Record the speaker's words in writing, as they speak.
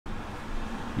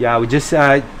Yeah,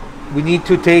 we need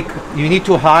to take, you need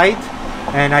to hide,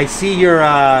 and I see your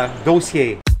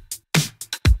dossier.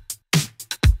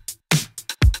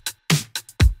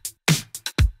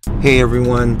 Hey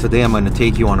everyone, today I'm going to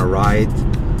take you on a ride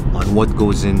on what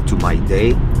goes into my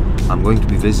day. I'm going to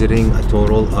be visiting a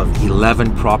total of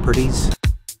 11 properties.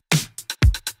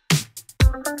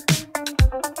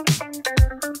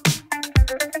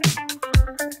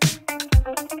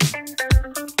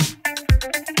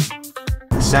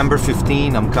 December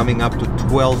 15, I'm coming up to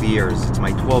 12 years. It's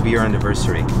my 12-year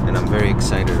anniversary, and I'm very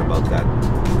excited about that.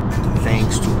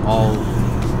 Thanks to all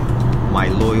my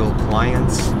loyal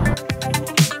clients.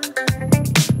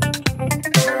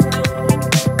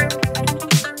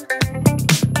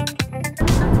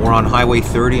 We're on Highway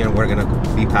 30 and we're gonna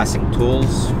be passing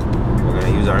tolls. We're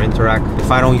gonna use our Interac. If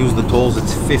I don't use the tolls,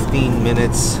 it's 15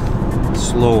 minutes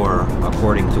slower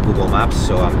according to Google Maps,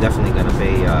 so I'm definitely gonna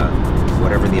pay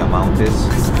whatever the amount is.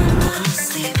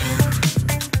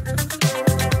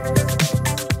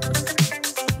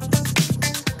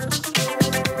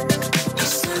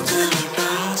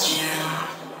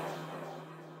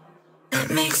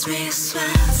 Makes me sweat.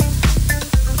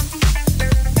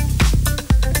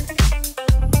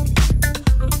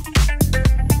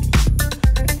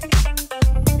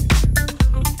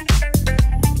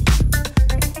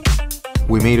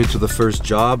 We made it to the first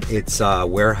job. It's a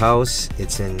warehouse.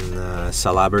 It's in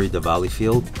Salaberry, the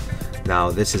Valleyfield.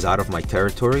 Now this is out of my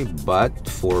territory, but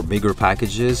for bigger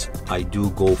packages, I do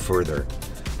go further.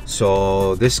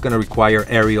 So this is gonna require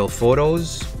aerial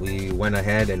photos. We went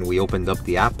ahead and we opened up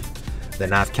the app, the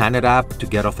Nav Canada app, to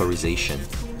get authorization.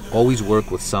 Always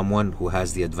work with someone who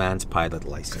has the advanced pilot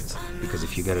license, because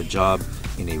if you get a job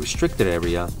in a restricted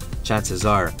area, chances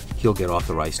are he'll get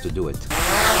authorized to do it.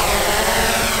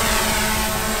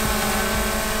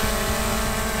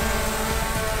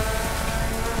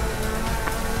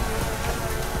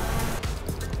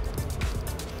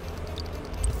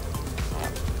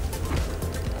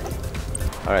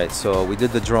 Alright, so we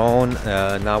did the drone,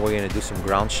 now we're going to do some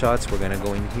ground shots. We're going to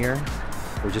go in here.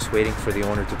 We're just waiting for the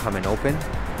owner to come and open.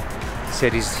 He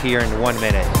said he's here in 1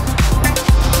 minute.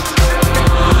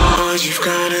 All you've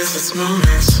got is this moment.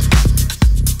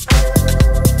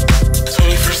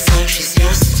 21st century's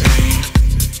yesterday.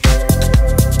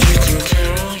 You can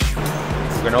carol.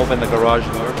 We're going to open the garage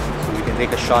door so we can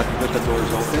take a shot with the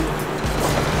doors open.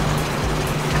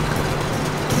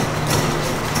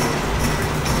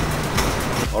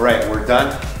 Alright, we're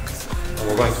done, and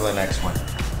we're going to the next one.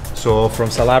 So from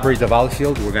Salaberry to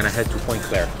Valleyfield, we're going to head to Point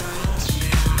Claire.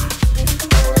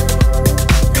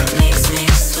 That makes me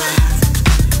sweat.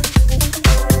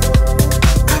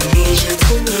 I need you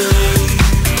tonight.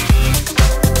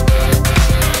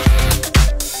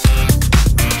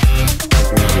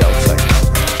 The outside.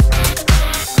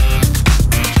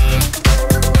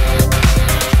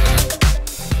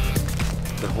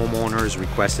 The homeowners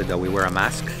requested that we wear a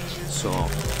mask, so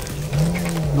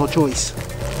no choice.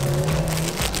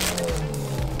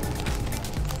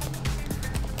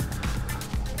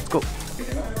 Let's go.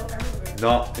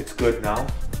 No, it's good now.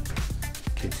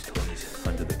 Kids' toys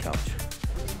under the couch.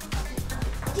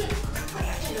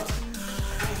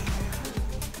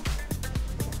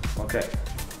 Okay.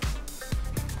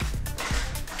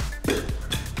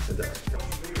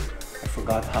 I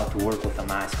forgot how to work with a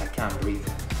mask. I can't breathe.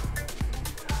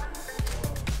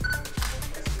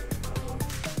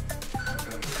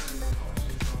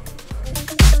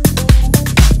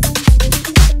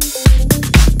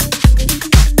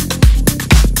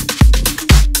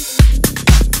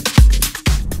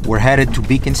 We're headed to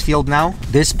Beaconsfield now.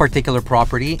 This particular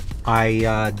property,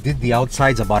 I did the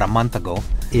outsides about a month ago.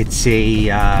 It's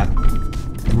a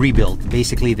rebuild.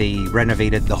 Basically, they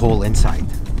renovated the whole inside,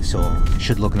 so it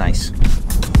should look nice.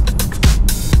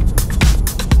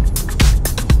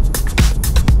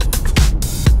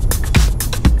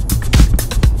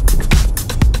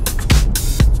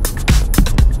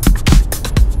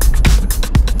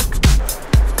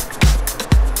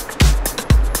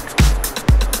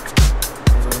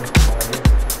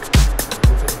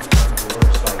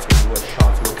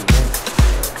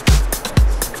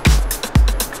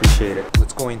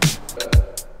 Let's go in.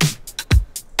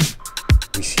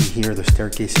 We see here the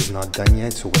staircase is not done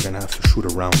yet, so we're gonna have to shoot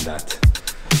around that.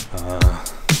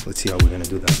 Let's see how we're gonna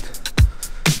do that,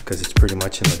 because it's pretty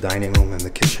much in the dining room and the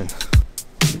kitchen.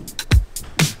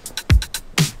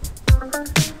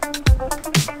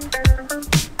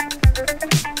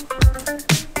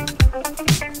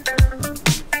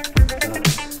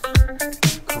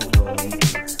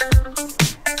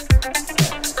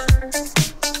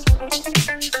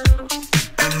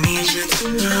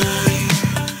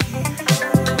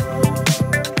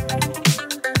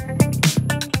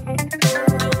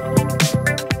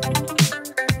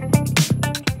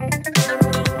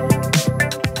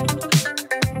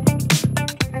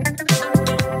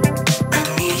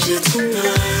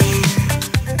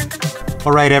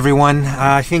 All right, everyone.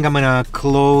 I think I'm gonna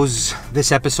close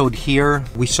this episode here.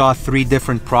 We saw 3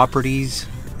 different properties.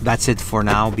 That's it for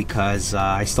now because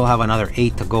I still have another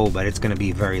 8 to go, but it's gonna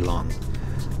be very long.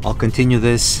 I'll continue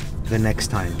this the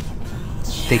next time.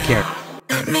 Take care.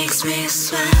 That makes me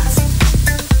sweat.